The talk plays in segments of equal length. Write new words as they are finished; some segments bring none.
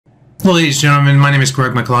Hello, ladies and gentlemen. My name is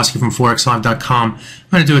Greg McCloskey from ForexLive.com. I'm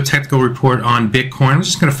going to do a technical report on Bitcoin. I'm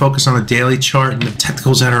just going to focus on the daily chart and the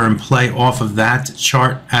technicals that are in play off of that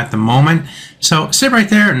chart at the moment. So sit right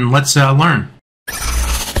there and let's learn.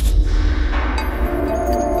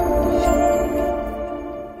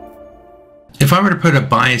 If I were to put a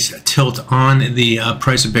bias tilt on the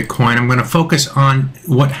price of Bitcoin, I'm going to focus on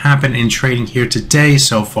what happened in trading here today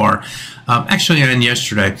so far. Actually, and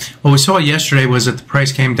yesterday. What we saw yesterday was that the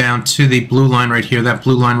price came down to the blue line right here. That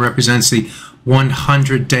blue line represents the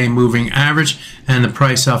 100-day moving average, and the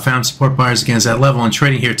price found support buyers against that level. And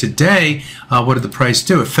trading here today, what did the price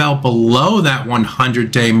do? It fell below that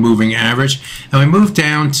 100-day moving average, and we moved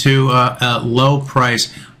down to a low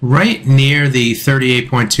price right near the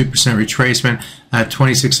 38.2% retracement at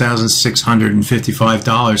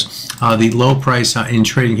 $26,655. The low price in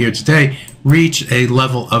trading here today reached a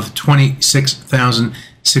level of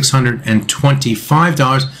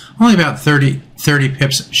 $26,625, only about 30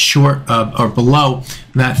 pips short or below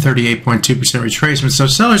that 38.2% retracement. So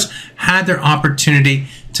sellers had their opportunity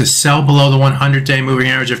to sell below the 100-day moving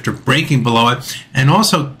average after breaking below it, and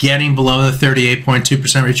also getting below the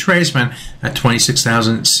 38.2% retracement at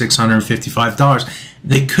 $26,655.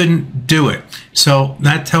 They couldn't do it. So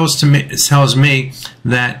that tells me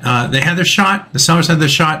that they had their shot. The sellers had their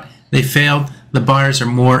shot. They failed. The buyers are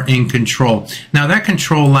more in control. Now that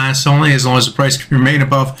control lasts only as long as the price can remain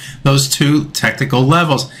above those two technical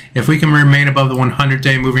levels. If we can remain above the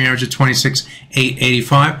 100-day moving average at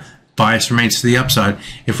 26,885, bias remains to the upside.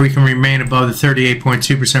 If we can remain above the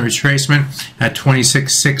 38.2% retracement at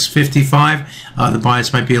 26,655, the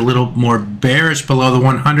bias might be a little more bearish below the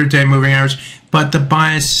 100-day moving average, but the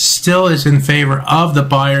bias still is in favor of the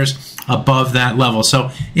buyers above that level. So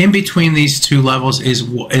in between these two levels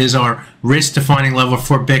is our risk defining level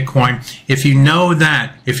for Bitcoin. If you know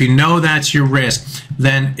that's your risk,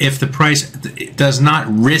 then if the price does not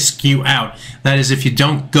risk you out, that is, if you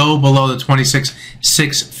don't go below the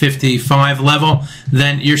 26,655 level,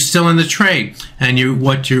 then you're still in the trade, and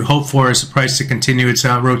what you hope for is the price to continue its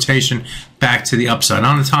rotation back to the upside.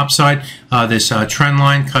 On the top side, this trend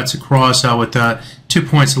line cuts across with 2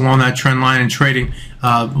 points along that trend line, and trading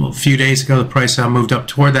a few days ago, the price moved up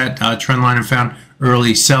toward that trend line and found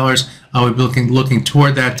early sellers. We'll be looking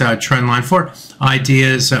toward that trend line for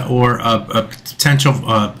ideas or a potential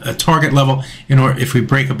target level. If we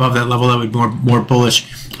break above that level, that would be more bullish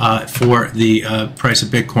for the price of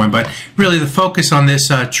Bitcoin. But really, the focus on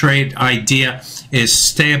this trade idea is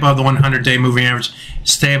stay above the 100-day moving average,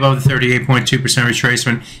 stay above the 38.2%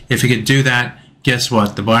 retracement. If you could do that, guess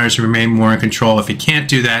what? The buyers remain more in control. If you can't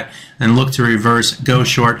do that, then look to reverse, go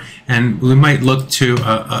short, and we might look to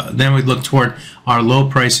then we look toward our low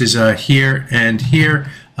prices here and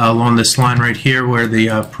here along this line right here, where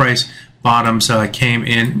the price bottoms came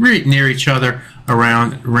in right near each other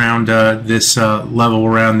around this level,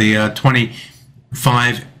 around the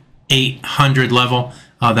 25,800 level.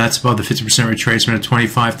 That's above the 50% retracement of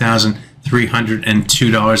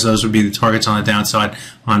 $25,302. Those would be the targets on the downside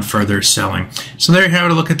on further selling. So there you have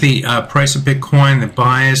it. A look at the price of Bitcoin, the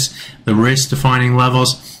bias, the risk defining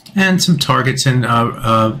levels, and some targets and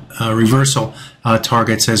reversal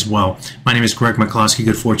targets as well. My name is Greg McCloskey.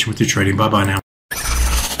 Good fortune with your trading. Bye-bye now.